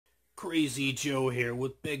Crazy Joe here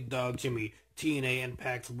with Big Dog Jimmy. TNA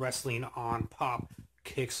Impact Wrestling on Pop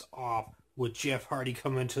kicks off with Jeff Hardy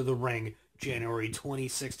coming to the ring January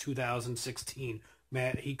 26, 2016.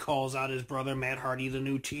 He calls out his brother Matt Hardy, the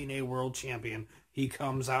new TNA World Champion. He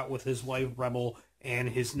comes out with his wife Rebel and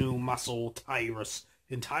his new muscle Tyrus.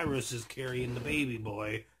 And Tyrus is carrying the baby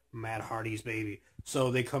boy, Matt Hardy's baby. So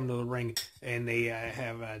they come to the ring and they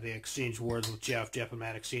exchange words with Jeff. Jeff and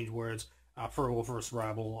Matt exchange words. Fergal versus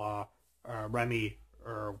Rebel, Remy,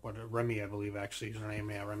 Remy, I believe, actually, is her name,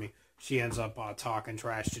 yeah, Remy. She ends up talking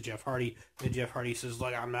trash to Jeff Hardy, and Jeff Hardy says,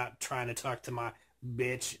 look, I'm not trying to talk to my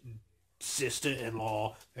bitch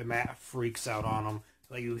sister-in-law, and Matt freaks out on him,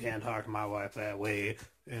 like, you can't talk to my wife that way,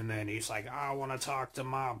 and then he's like, I want to talk to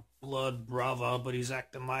my blood brother, but he's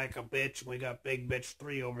acting like a bitch, we got Big Bitch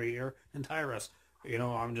 3 over here, and Tyrus. You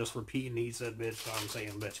know, I'm just repeating he said bitch, so I'm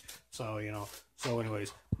saying bitch. So,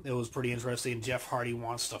 anyways, it was pretty interesting. Jeff Hardy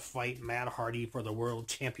wants to fight Matt Hardy for the World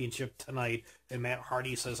Championship tonight. And Matt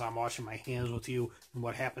Hardy says, I'm washing my hands with you. And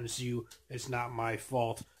what happens to you is not my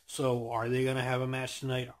fault. So, are they going to have a match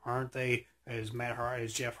tonight? Aren't they? Is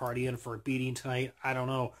Jeff Hardy in for a beating tonight? I don't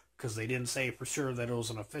know. Because they didn't say for sure that it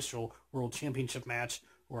was an official World Championship match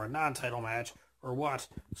or a non-title match or what.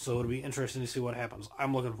 So it'll be interesting to see what happens.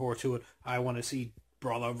 I'm looking forward to it. I want to see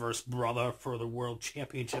brother versus brother for the World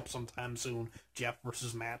Championship sometime soon. Jeff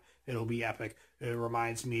versus Matt. It'll be epic. It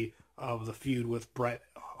reminds me of the feud with Bret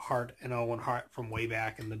Hart and Owen Hart from way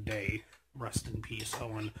back in the day. Rest in peace,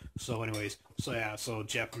 Owen. So anyways, so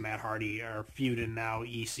Jeff and Matt Hardy are feuding now.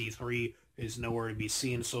 EC3 is nowhere to be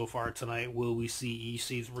seen so far tonight. Will we see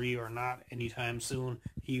EC3 or not anytime soon?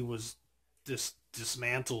 He was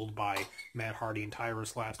dismantled by Matt Hardy and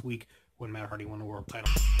Tyrus last week when Matt Hardy won the world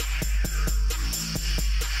title.